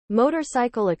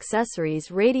Motorcycle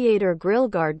accessories radiator grille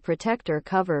guard protector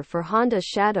cover for Honda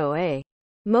Shadow A.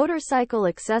 Motorcycle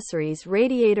accessories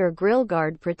radiator grille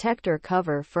guard protector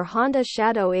cover for Honda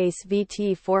Shadow Ace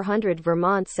VT 400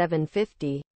 Vermont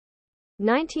 750.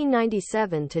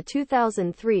 1997 to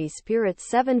 2003 Spirit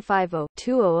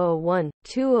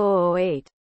 750-2001-2008.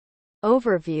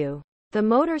 Overview. The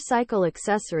motorcycle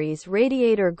accessories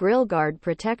radiator grille guard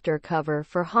protector cover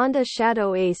for Honda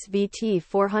Shadow Ace VT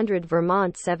 400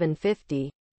 Vermont 750.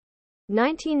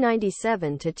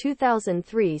 1997 to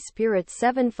 2003 Spirit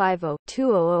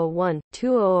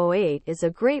 750-2001-2008 is a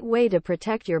great way to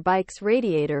protect your bike's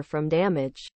radiator from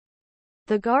damage.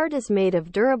 The guard is made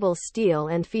of durable steel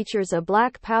and features a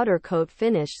black powder coat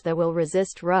finish that will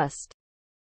resist rust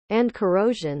and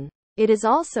corrosion. It is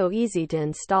also easy to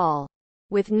install,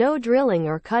 with no drilling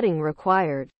or cutting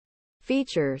required.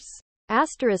 Features.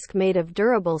 Asterisk made of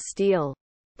durable steel.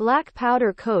 Black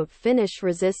powder coat finish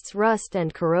resists rust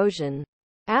and corrosion.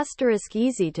 Asterisk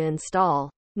easy to install.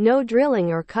 No drilling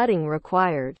or cutting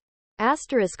required.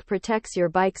 Asterisk protects your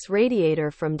bike's radiator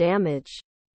from damage.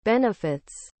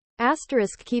 Benefits.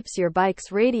 Asterisk keeps your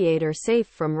bike's radiator safe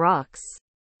from rocks,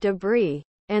 debris,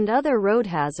 and other road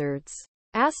hazards.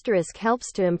 Asterisk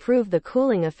helps to improve the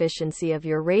cooling efficiency of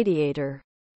your radiator.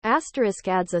 Asterisk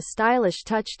adds a stylish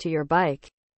touch to your bike.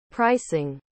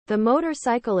 Pricing. The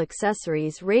motorcycle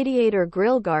accessories radiator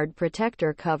grille guard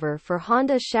protector cover for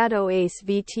Honda Shadow Ace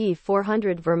VT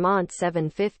 400 Vermont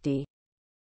 750.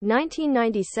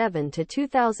 1997 to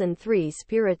 2003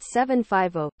 Spirit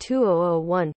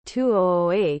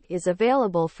 750-2001-2008 is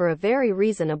available for a very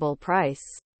reasonable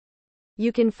price.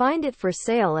 You can find it for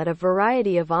sale at a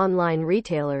variety of online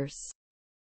retailers.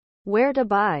 Where to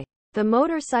buy? The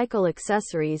motorcycle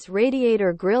accessories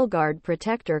radiator grille guard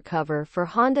protector cover for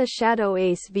Honda Shadow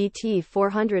Ace VT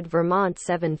 400 Vermont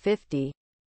 750.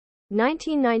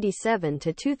 1997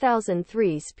 to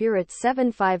 2003 Spirit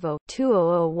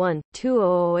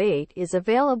 750-2001-2008 is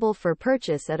available for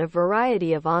purchase at a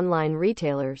variety of online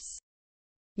retailers.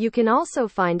 You can also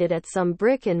find it at some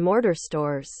brick-and-mortar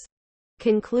stores.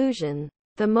 Conclusion.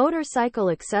 The motorcycle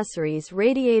accessories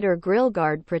radiator grille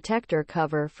guard protector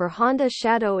cover for Honda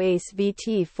Shadow Ace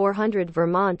VT 400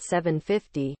 Vermont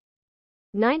 750.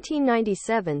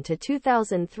 1997 to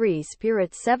 2003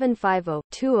 Spirit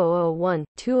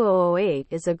 750-2001-2008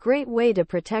 is a great way to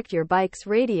protect your bike's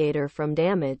radiator from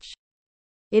damage.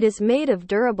 It is made of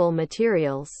durable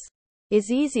materials,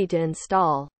 is easy to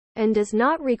install, and does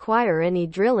not require any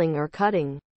drilling or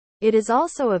cutting. It is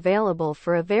also available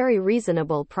for a very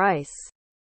reasonable price.